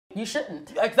You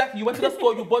shouldn't. Exactly. You went to the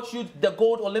store, you bought you the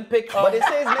gold Olympic But it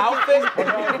says outfit.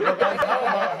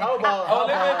 How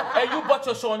about And you bought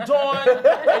your Sean John,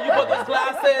 and you bought those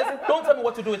glasses. Don't tell me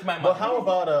what to do with my money. But how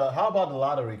about the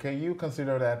lottery? Can you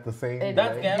consider that the same?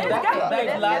 That's gambling.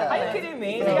 Are you kidding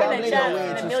me? So You got a gambling chance away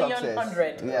in to a million success.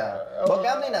 100. Yeah. But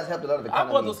gambling has helped a lot of I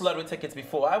economies. bought those lottery tickets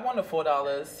before. I won the $4.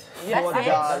 That's it. $4. I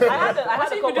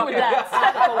had a you do with coworker. I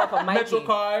had a coworker, Mikey. Metro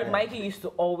card. Mikey used to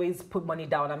always put money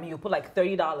down. I mean, you put like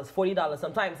 $30, $40.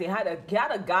 Sometimes he had a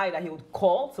guy that he would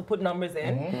call to put numbers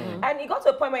in, and he got to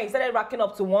a point where he started racking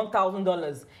up to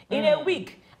 $1,000 in a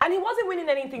week. And he wasn't winning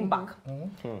anything back.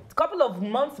 A couple of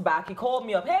months back, he called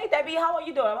me up. Hey, Debbie, how are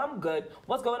you doing? I'm good.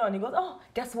 What's going on? He goes, oh,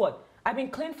 guess what? I've been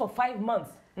clean for 5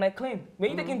 months. And I clean. Were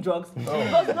you taking drugs? He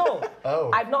goes, no.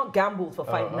 I've not gambled for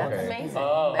 5 months. That's amazing.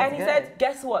 And he said,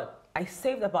 guess what? I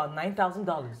saved about $9,000.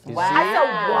 Wow. I said,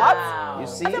 what? You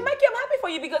see? I said, Mikey, I'm happy for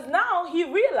you because now he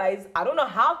realized, I don't know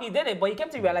how he did it, but he came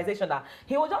to the realization that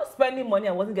he was just spending money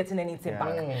and wasn't getting anything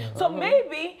back. So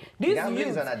maybe these Gambling is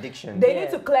youths, an addiction. they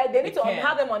need to clear, they need to can.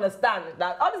 have them understand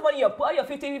that all this money you're putting, your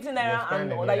 50 naira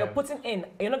spending, and that you're putting in,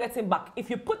 you're not getting back. If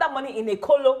you put that money in a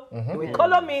colo, a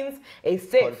colo means a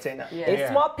safe, Container. a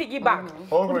small piggy bank.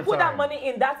 Over If you put that time. money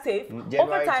in that safe, January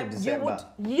over to time you December.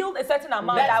 would yield a certain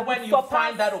amount That's that when would you surpass.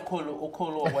 find that Okolo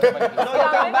or whatever. No, you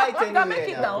can buy it You can make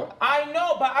anywhere it now. I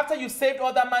know, but after you saved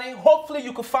all that money, hopefully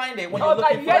you could find it when Oh, you're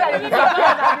like, looking for yeah, it. you need to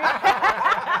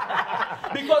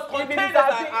Because containers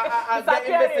are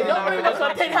getting missing Don't bring now. the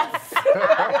containers.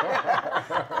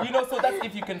 You know, so that's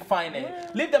if you can find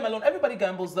it. Leave them alone. Everybody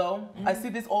gambles though. I see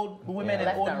these old women and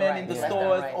Left old and men right. in the Left and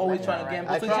stores right. always Left trying and to right.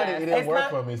 gamble. I So tried it. It didn't it's work not-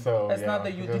 for me. So It's yeah, not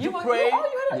that you because- did. You pray?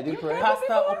 Did you pray?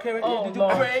 Pastor Okere, did you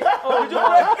Lord. pray? Did you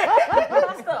pray?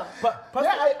 Pastor. But Pastor,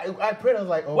 Yeah, I prayed. I was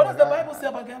like, oh what my does the God. Bible say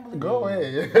about gambling? Go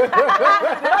away. See our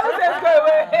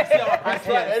I Christians.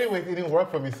 tried. Anyways, it didn't work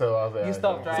for me, so I was like, You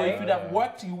stopped, So right? if you'd have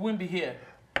worked, you wouldn't be here.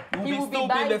 He You would would still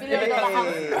be be in the buying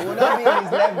Hey, it will not be in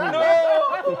his level. No,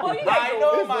 Oh, you guys I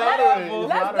know my lottery. level.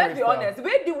 Let's be stuff. honest.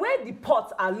 Where the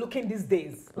pots are looking these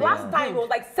days. Last time it was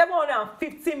like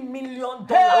 $750 million.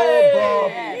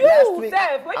 Hey! You, Last week,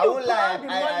 Seth, when I you won't plan lie,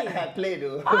 the I money. played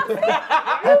though. I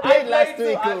played last too,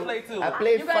 week. I oh. played too. I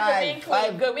played You guys are being clean.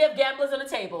 five. Good. We have gamblers on the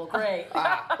table. Great.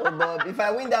 Oh, but if I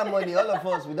win that money, all of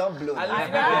us, we don't blow. At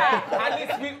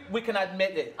least we can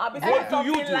admit it. I'll be What saying do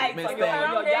you something do, like Miss on Thing?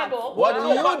 your Gamble. What do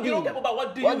you You do? don't care about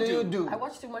what do What do you you do? do? I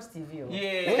watch too much TV.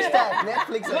 Yeah. Which type?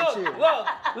 Netflix and Look, chill.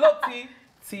 look,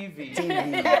 TV.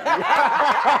 Okay,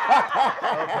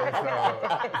 so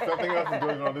something else is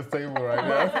going on this table right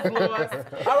now.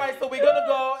 All right, so we're gonna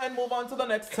go and move on to the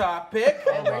next topic.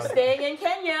 And we're staying in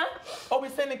Kenya. Oh, we're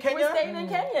staying in Kenya. We're staying in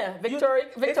Kenya. You- Victoria,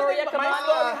 Isn't it my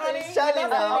story, honey? It's Charlie You're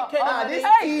now. not staying in Kenya, This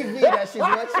honey. TV that she's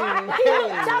watching.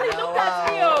 Charlie, look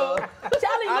at me, oh.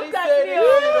 Charlie, I look didn't at say me, it, oh.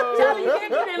 Charlie, you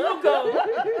gave me the look, oh.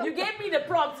 You gave me the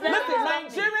prompts. Now Listen, you tell me.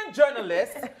 Nigerian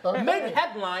journalists made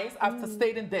headlines after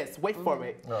stating this. Wait for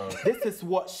it. This is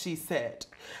what she said.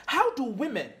 How do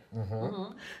women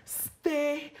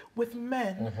stay with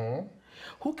men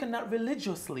who cannot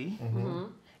religiously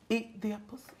eat their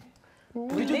pussy?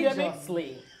 Did you hear me?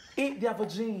 Religiously. Eat their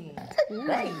vagina.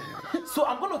 So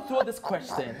I'm going to throw this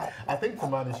question. I think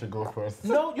Tamani should go first.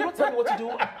 No, you don't tell me what to do.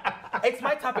 It's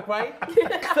my topic, right?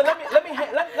 So let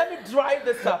me drive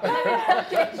this up.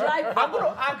 Okay, drive. I'm going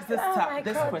to ask this my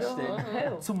this God.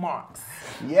 question to Marks.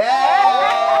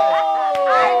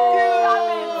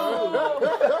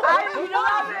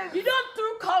 You don't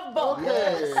throw curveball.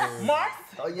 Yes. Marks,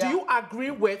 Oh, yeah. do you agree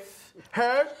with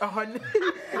her?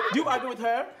 Do you agree with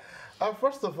her?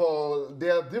 First of all,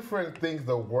 there are different things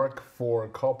that work for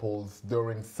couples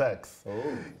during sex.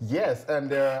 Yes,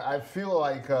 and I feel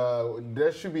like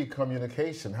there should be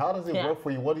communication. How does it work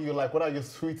for you? What do you like? What are your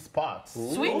sweet spots?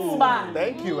 Sweet spot.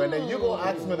 Thank you. And then you go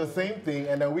ask me the same thing,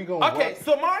 and then we go. Okay,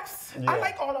 so Marks, I Yeah.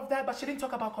 like all of that, but she didn't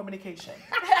talk about communication.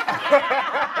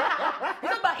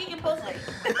 It's about eating pussy.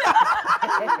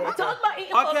 Talk about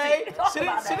eating Okay, pussy. Talk she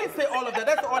about didn't say all of that.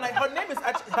 That's all.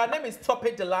 Her name is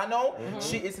Tope Delano.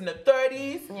 She is in the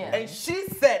 30s, Yeah. and she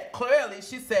said clearly,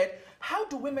 how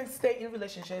do women stay in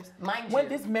relationships Mind when you.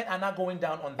 these men are not going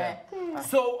down on them?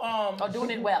 So Or doing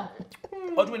it well.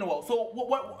 or doing it well. So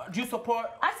what do you support?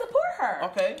 I support her.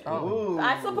 Okay.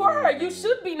 I support her. You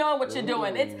should be knowing what you're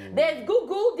doing. There's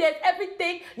Google, there's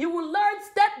everything. You will learn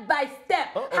step by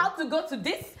step how to go to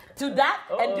this, to that,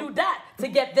 and do that to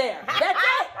get there. That's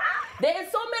it. There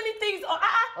is so many things.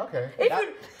 Okay.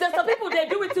 There's some people that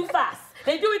do it too fast.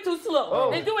 They do it too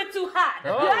slow. They do it too hot.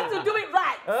 You have to do it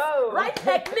right. Right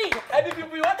technique. And if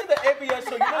you've been watching the ABS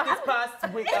show, you know this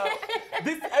past week,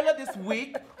 earlier this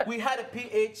week, we had a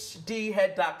PhD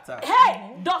head doctor.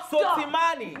 Hey, doctor. So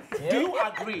Timani, do you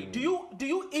agree? Do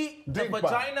you eat the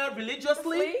vagina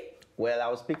religiously? Well, I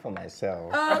will speak for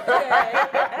myself. Okay.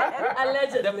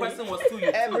 Allegedly. The question was to you.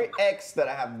 Every ex that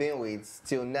I have been with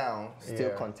till now still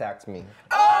contacts me.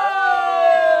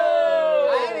 Oh!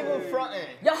 I ain't even fronting.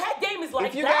 Your head game is like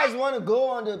If you that. guys want to go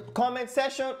on the comment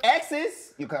section,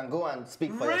 exes, you can go and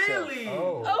speak for yourself. Really?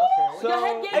 Oh, So, your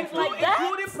head game is like that.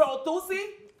 Including Pearl Tusi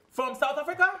from South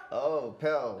Africa? Oh,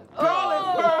 Pearl.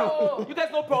 Pearl. You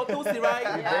guys know Pearl Tusi, right?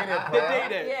 They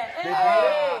dated. Yeah.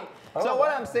 Hey. So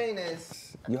what I'm saying is,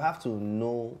 you have to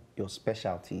know your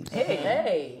specialties.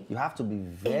 Hey. You have to be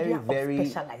very, Area of very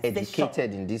specialization.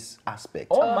 educated in this aspect.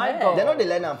 Oh my God. They're not the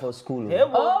learner for school.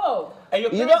 Oh. And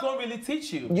your You parents don't- don't really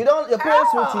teach you. Your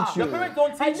parents will teach you. Your parents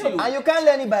don't teach you. And you can't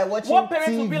learn it by watching What parents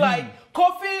TV. will be like,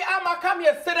 Kofi, I'ma come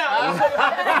here, sit down. So you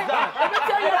have to sit down.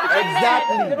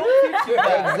 Exactly. They don't teach you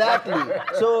that.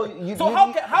 Exactly.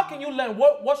 So How can you learn?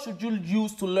 What should you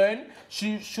use to learn?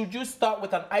 Should you start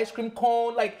with an ice cream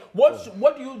cone? Like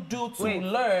what do you do to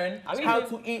learn how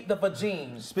to eat the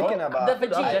vagine? speaking about The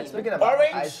vagina. speaking about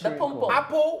Orange, ice the cream pom-pom. cone.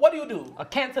 Apple, what do you do?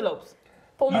 Cantaloupes.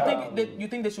 You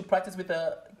think they should practice with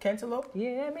a cantaloupe?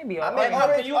 Yeah, maybe. I mean, How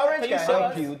orange, can you can show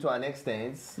help us? you to an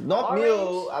extent. Not me.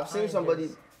 Oh, I've seen somebody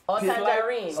Or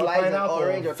tangerine. slice an pineapple.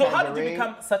 orange or So how did you tangerine.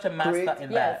 become such a master Great.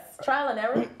 in Yes. that? Trial and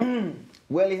error.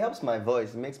 Well, it helps my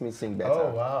voice. It makes me sing better.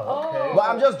 Oh, wow. Okay. But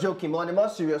I'm just joking. But on a more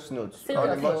serious note,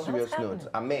 Serious note.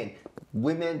 I mean,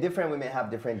 different women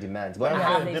have different demands. But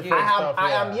Different stuff,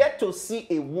 I am yeah. yet to see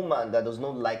a woman that does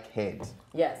not like head.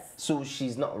 Yes. So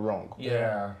she's not wrong.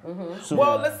 Yeah. So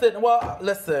Well,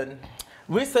 listen.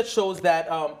 Research shows that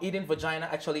eating vagina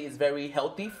actually is very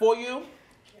healthy for you.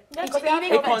 Because It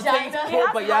contains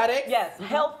probiotics. Yes,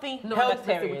 healthy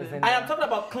bacteria. I am talking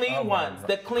about clean ones.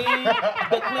 The clean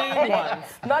ones.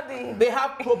 Not the. They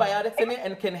have probiotics in it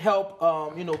and can help,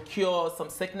 cure some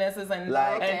sicknesses and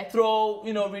Like-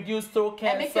 and reduce throat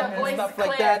And make cancer your and voice stuff clear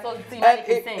like that. so you And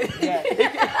can sing.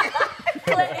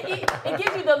 It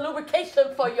gives you the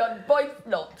lubrication for your voice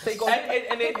notes.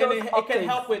 it can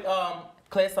help with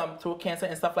clear some throat cancer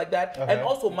and stuff like that. Okay. And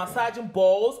also massaging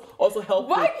balls also help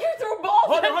Why with. you threw balls?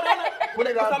 Hold on. Put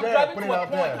it out I'm there, driving put to it a out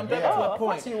point. there. I'm driving Yeah. to a Of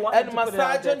course point. you want And to put it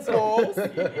out massaging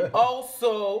balls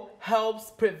also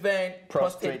helps prevent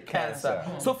prostate cancer.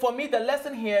 So for me, the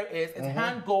lesson here is it's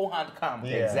hand go, hand come.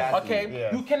 Yeah. Exactly. Okay?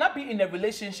 Yes. You cannot be in a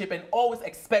relationship and always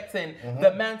expecting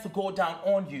the man to go down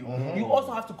on you. You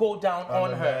also have to go down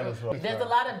on her. There's a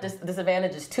lot of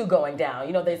disadvantages to going down.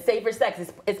 You know, the safer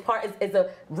sex is a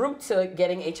route to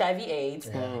getting HIV/AIDS,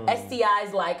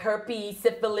 STIs like herpes,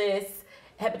 syphilis,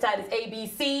 hepatitis A, B,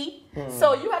 C.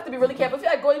 So you have to be really careful. If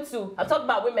you're going to, I'm talking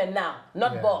about women now,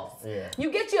 not balls. Yeah. You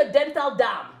get you a dental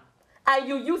dam. And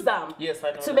you use them Yes, I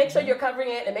know. to make sure you're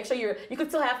covering it and make sure you can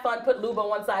still have fun, put lube on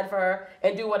one side for her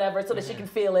and do whatever so that she can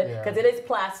feel it because it is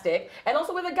plastic. And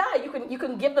also with a guy, you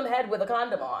can give them head with a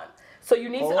condom on. So you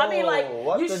need to, I mean, like,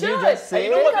 what you did should. you just say? And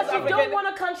you know what Because this you don't African-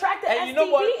 want to contract the And STD you know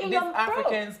what in these your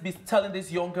Africans be telling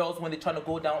these young girls when they're trying to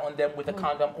go down on them with a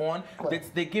condom on?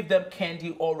 They give them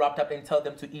candy all wrapped up and tell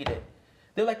them to eat it.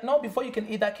 They're like, no, before you can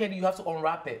eat that candy, you have to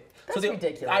unwrap it. That's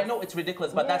ridiculous. I know it's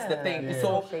ridiculous, but that's the thing. Yeah.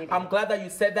 So I'm glad that you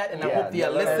said that, and I hope they are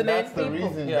And listening. That's the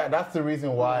reason. Yeah. That's the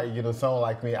reason why someone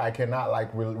like me, I cannot like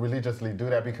religiously do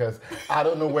that because I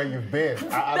don't know where you've been.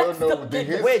 I don't know the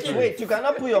history. Wait, you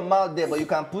cannot put your mouth there, but you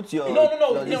can put your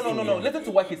No. this thing here. Listen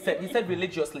to what he said. He said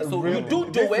religiously. So Really? you do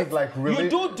This it. is like You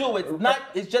do it.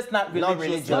 It's just not Not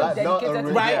religious. religious. Not a Dedicated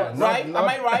to Right, yeah, right. Am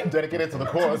I right? Dedicated to the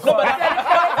cause. No, but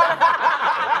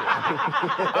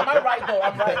am I right though?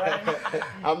 I'm right.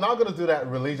 I'm not gonna do that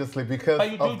religiously because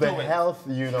But you do of the do it. health,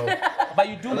 But you do But do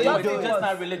you it, do it's it. just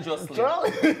not religiously.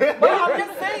 Charlie. But I'm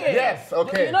just saying. Yes.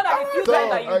 Okay. You know that if you So, guys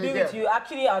that you do yeah. it,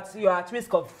 you're at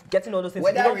risk of getting all those things.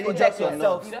 Whether You don't religious protect or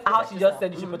yourself. not. How she just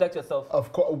said you should protect yourself.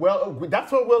 Of course. Well,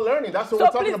 that's what we're learning. That's what So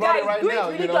we're talking please, about guys, it right do now.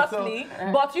 it You know, so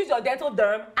religiously, but use your dental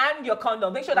derm and your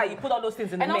condom. Make sure that you put all those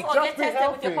things in the And mix. also Just get be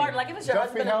tested with your healthy. partner. Like if it's your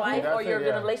Just be husband and healthy, wife or that's you're it,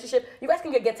 in a yeah. relationship, you guys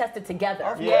can get tested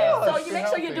together. Yeah. So you make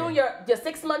sure you're doing your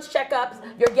 6 months checkups,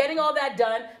 you're getting all that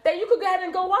done, then you could go ahead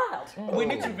and go wild. We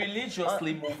need to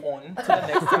religiously move on to the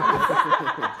next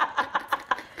topic.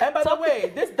 And by the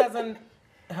way, this doesn't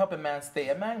help a man stay.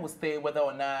 A man will stay whether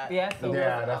or not. Yeah. So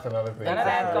Yeah, that's another thing.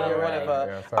 Exactly, Or right.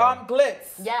 whatever. Yeah, sorry. Glitz.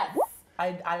 Yes.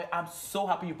 I'm so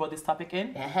happy you brought this topic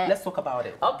in. Let's talk about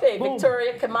it. Okay,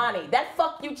 Victoria Kimani. That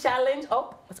fuck you challenge,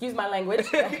 excuse my language,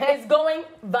 is going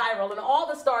viral and all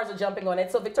the stars are jumping on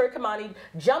it. So Victoria Kimani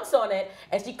jumps on it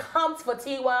and she comes for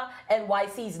Tiwa and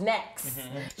YC's next.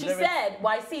 She said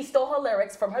YC stole her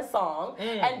lyrics from her song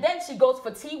and then she goes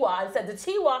for Tiwa and said the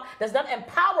Tiwa does not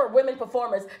empower women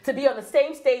performers to be on the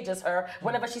same stage as her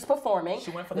whenever she's performing.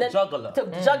 She went for the juggler.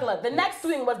 Juggler. The next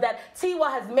thing was that Tiwa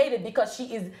has made it because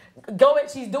she's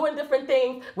doing different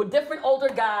things with different older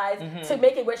guys to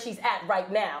make it where she's at right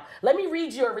now. Let me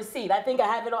read you a receipt. I think I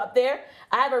have it up there.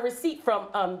 I have a receipt from,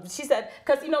 she said,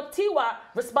 because, Tiwa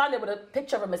responded with a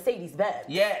picture of a Mercedes-Benz.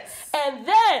 Yes. And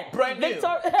then Brand new.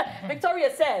 Victoria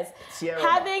says,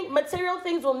 having material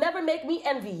things will never make me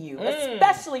envy you,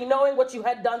 especially knowing what you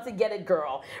had done to get it,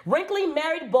 girl. Wrinkly,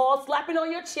 married, bald, slapping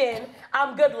on your chin.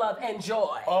 I'm good, love.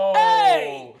 Enjoy. Oh.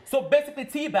 Hey! So basically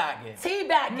teabagging.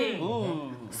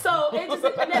 Teabagging. So it just,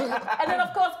 and then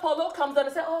of course Polo comes on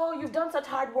and says, oh, you've done such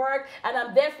hard work and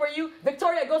I'm there for you.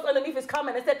 Victoria goes underneath his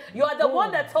comment and said, you are the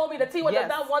one that told me that Tiwa does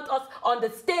not want us on the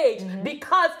stage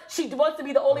because she wants to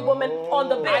be the only woman on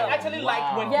the bill. I actually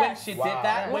like when she did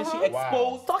that, when she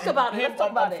exposed Talk about him it.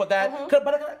 Talk about for it. that.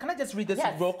 But can I just read this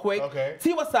real quick? Okay.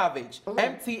 Tiwa Savage,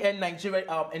 MTN Nigeria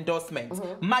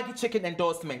endorsement, Maggie Chicken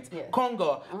endorsement,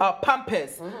 Congo,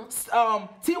 Pampers.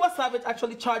 Tiwa Savage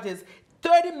actually charges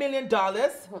 $30 million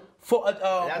for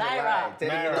Naira.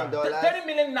 $30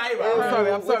 million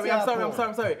naira.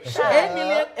 I'm sorry.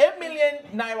 8 million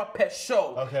naira per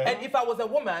show. Okay. And if I was a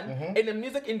woman in the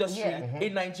music industry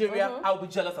in Nigeria, I would be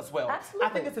jealous as well. Absolutely. I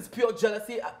think this is pure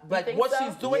jealousy, like think what so?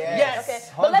 she's doing. Yes.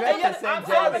 Yes. But let's I'm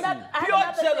jealousy.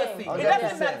 Pure jealousy. It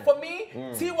doesn't 100%. matter. For me,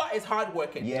 Tiwa is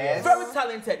hardworking. Yes. Very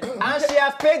talented. And she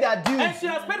has paid her dues. And she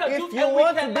has paid her dues. If you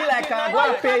want to be like her, go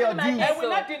and pay your dues. And we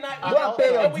not deny Go and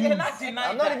pay your and we dues. cannot deny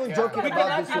I'm not that. even joking We about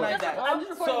cannot this deny one. that. I'm just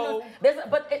reporting So- this.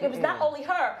 But it was not only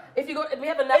her. If you go, we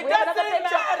have another doesn't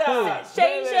picture. matter.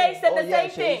 Shay said the Oh, yeah, same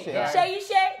thing. Shay.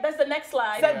 Shay, that's the next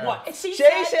slide. Said what? She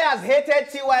Shay said, has hated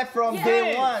TY from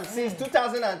day Yes. one, since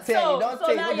 2010. so, you don't so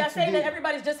take now what you're it's saying that today.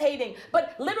 everybody's just hating.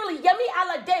 But literally, Yemi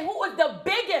Alade, who is the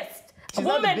biggest She's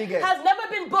not the woman, biggest. has never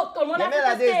been booked on one Yemi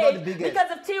African Alade is not the stage biggest.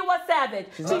 because of Tiwa Savage.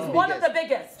 She's not the one of the biggest.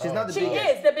 biggest. She's not the She biggest.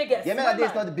 is the biggest. Yemi Alade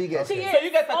is not the biggest. She is So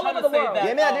you guys are all trying over to the say world. that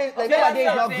Yemi Alade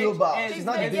is not global. She's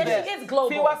not the Yeah, biggest. she is global.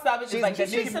 Tiwa Savage is She's- like the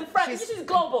She's in French. She's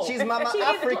global. She's Mama She is-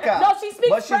 Africa. No, she speaks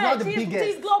but she's French. not the biggest.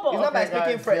 She's global. It's not by Okay,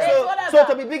 speaking guys, French. yeah. Yes, So, whatever. so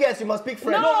to be biggest, you must speak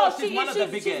French. No, she's one of the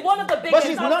biggest. She's one of the biggest.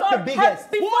 she's I'm not the sorry. biggest.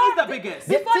 Who is the biggest?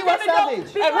 Before Tiwa Davido-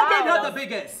 Savage. before And who made her Davido- the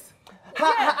biggest? Her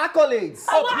accolades.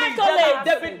 Oh, what please, accolades?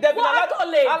 David, What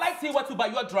accolades? I like Tiwa too, but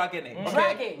you are dragging it. Okay?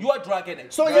 Dragging. You are dragging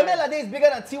it. So Yemi Alade is bigger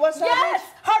than Tiwa Savage? Yes,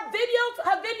 her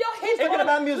video hits. Talking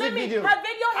about music video. Her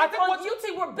video I hits think on what-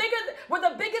 YouTube were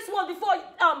the biggest one before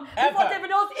Ever.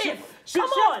 Davido's If. Come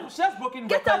on, She has broken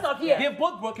Get records. out of here. They've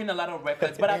both broken a lot of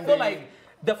records, but I feel like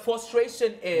the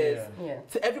frustration is Yeah.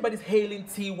 to everybody's hailing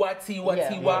Tiwa,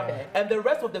 Yeah. and the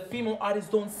rest of the female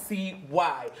artists don't see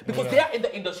why because they are in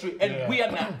the industry and we are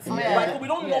not. Right? So we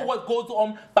don't know what goes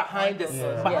on behind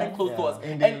behind closed doors.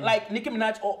 And like Nicki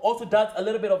Minaj also does a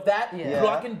little bit of that,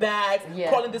 blocking bags,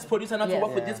 calling this producer not to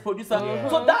work with this producer.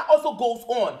 So that also goes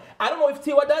on. I don't know if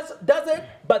Tiwa does it,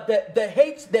 but the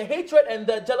hatred and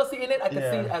the jealousy in it, I can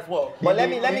see it as well. But let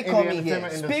me In come the in here.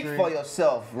 entertainment Speak industry- for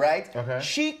yourself, right? Okay.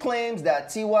 She claims that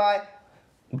TY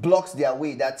blocks their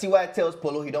way, that TY tells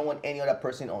Polo he don't want any other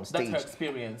person on That's stage. her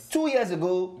experience. 2 years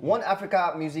ago, One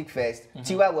Africa Music Fest,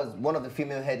 TY was one of the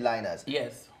female headliners.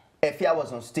 Yes. Efia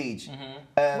was on stage.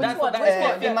 That's what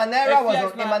Efia- Imanera was Efia on.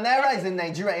 is not- Imanera is in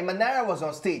Nigeria. Imanera was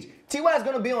on stage. Tiwa is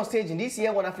going to be on stage in this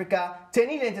year, One Africa.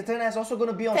 Tenny the Entertainer is also going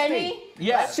to be on Tenny? stage.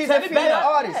 Yes. She's Tenny a female better.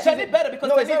 artist. Tenny better because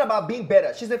no, it's Tenny- not about being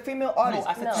better. She's a female artist.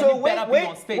 I said So Tenny better be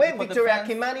on stage when because the Victoria fans-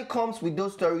 Kimani comes with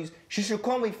those stories, she should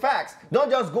come with facts. Don't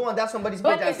just go on that somebody's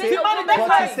But page and is say, it Kimani, but that's he her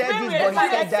said this, experience. but he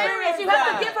That's her said that. Serious. You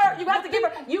have to give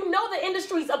her. You know the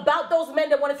industry's about those men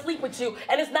that want to sleep with you,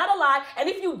 and it's not a lie. And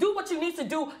if you do what you need to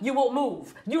do, you will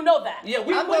move. You know that. Yeah, I'm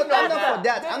not for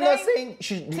that. The I'm not name- saying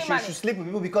she Kimani. should sleep with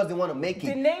people because they want to make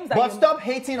The it. names that But you- stop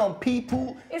hating on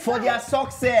people It's for not- their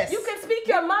success. You can speak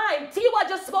your mind. Tiwa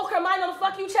just spoke her mind on the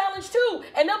Fuck You Challenge too,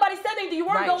 and nobody said anything. You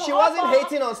weren't Right. going She off wasn't on-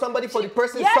 hating on somebody for the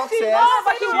person's Yes, success. she was.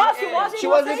 But she was was hating talking to She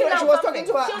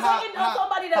was hating on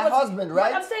somebody that her was husband,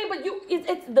 right? I'm saying, but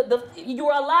you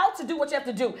are allowed to do what you have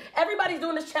to do. Everybody's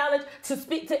doing this challenge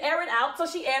to air it out, so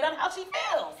she aired out how she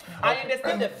feels. I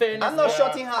understand the fairness. I'm not of-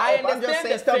 shutting her I up. I'm just understand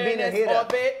saying the stop being a fairness hater.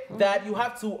 of it that you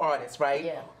have two artists, right?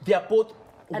 Yeah. They are both And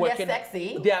they're working.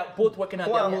 sexy. They are both working at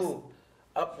Who their and best. who?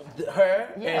 Her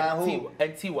who?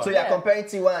 and Tiwa. So you're comparing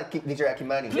Tiwa and Victoria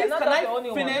Kimani. Please, not can the I only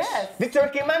one. finish? Yes. Victoria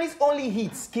Kimani's only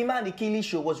hits, Kima and the Kili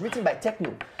Show, was written by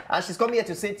Techno. And she's coming here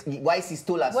to say YC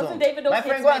stole her song. Wasn't Davido's My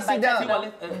friend, hits go and made sit by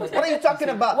down. Techno? What are you talking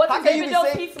about? Wasn't How can you be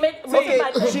Davido's saying... hits made Okay,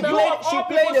 by Techno? she All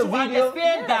played people a should video.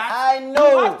 understand that I you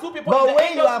know, have two people in but the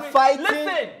when you are industry- fighting Listen,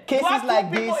 you cases have two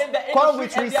like people this, in the come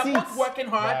with industry and they are both receipts. working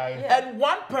hard, Yeah. and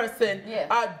one person Yeah.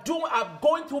 are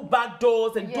going through back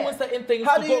doors and Yeah. doing certain things.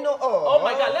 How to do go- you know? Oh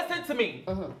my God, listen to me.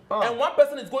 And one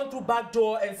person is going through back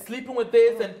door and sleeping with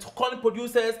this and calling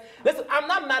producers. Listen, I'm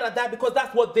not mad at that because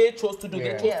that's what they chose to do.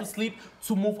 Yeah. They chose to sleep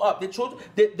to move up. They chose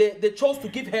to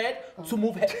give head to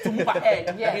move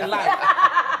ahead Yeah. in life.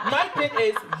 My thing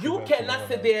is, you cannot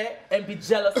sit there and be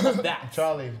jealous of that.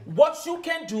 Charlie. What you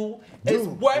can do is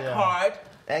work Yeah. hard.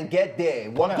 And get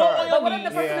there. One Go on hard. your But what if the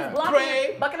person Yeah. is blocking?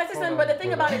 Pray. But can I say something? But the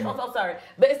thing about it is, also sorry.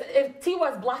 But if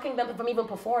Tiwa is blocking them from even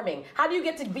performing, how do you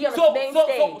get to be on the main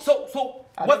stage? So,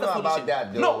 I what's don't the know solution? about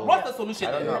that, though. No, what's the solution?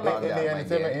 I don't know then? about In that, the my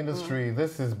entertainment dear. industry,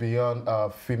 this is beyond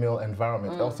female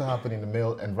environment. It also happens in the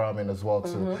male environment as well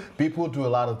too. People do a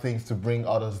lot of things to bring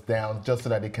others down just so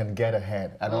that they can get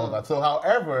ahead and all that. So,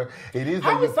 however, it is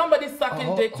How that is somebody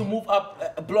sucking dick to move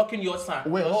up, blocking your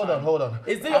son? Wait, your hold shine? on, hold on.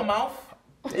 Is it your mouth?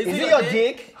 Is it your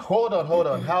dick? Hold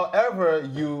on. However,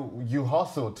 you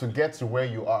hustle to get to where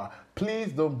you are.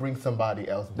 Please don't bring somebody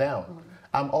else down.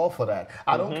 I'm all for that.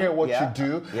 I don't care what you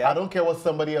do. Yeah. I don't care what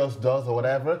somebody else does or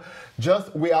whatever.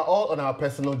 Just we are all on our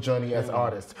personal journey as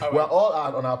artists. We're all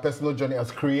on our personal journey as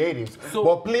creatives. So-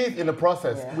 but please, in the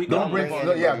process, We don't gotta bring move on.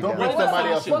 don't bring What is the somebody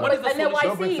else. solution? What is the And then solution?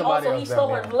 Don't bring YC somebody also he else stole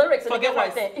down, her yeah. lyrics. and Forget he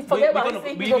YC. said, forget We're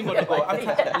YC. gonna go. I'm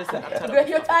tired. Listen, I'm tired.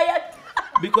 You're tired.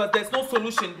 Because there's no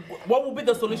solution. What would be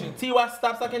the solution? Tiwa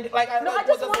stop sucking dick? Like No, I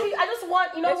just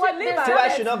want, you know They what? should leave There's her.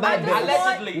 Tiwa should not buy I just business.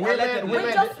 want- Allegedly. We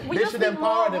they just should need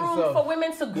empower more room themselves. for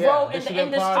women to Yeah, grow they in the should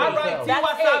industry. empower All right, themselves.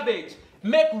 Tiwa Savage,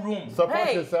 make room. Support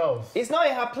Hey. yourselves. It's not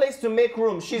in her place to make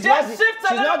room. She's Just not the, shift a she's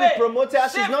little not the bit. promoter,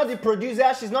 she's Shift. not the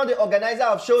producer, she's not the organizer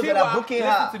of shows that are Tiwa, booking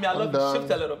listen her. to me. I love you. done.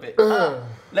 Shift a little bit.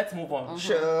 Let's move on.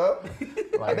 Sure.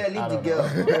 I better leave the don't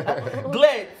girl.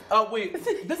 Glad. Wait.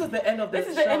 This is the end of the show. This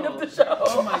is the end of the show.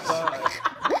 Oh my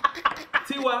God.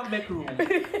 Tiwa, make room.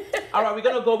 All right, we're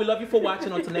gonna go. We love you for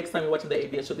watching. Until next time, you're watching the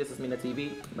ABS show. This is Mina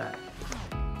TV. Bye.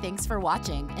 Thanks for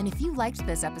watching, and if you liked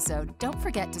this episode, don't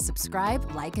forget to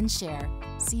subscribe, like, and share.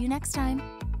 See you next time.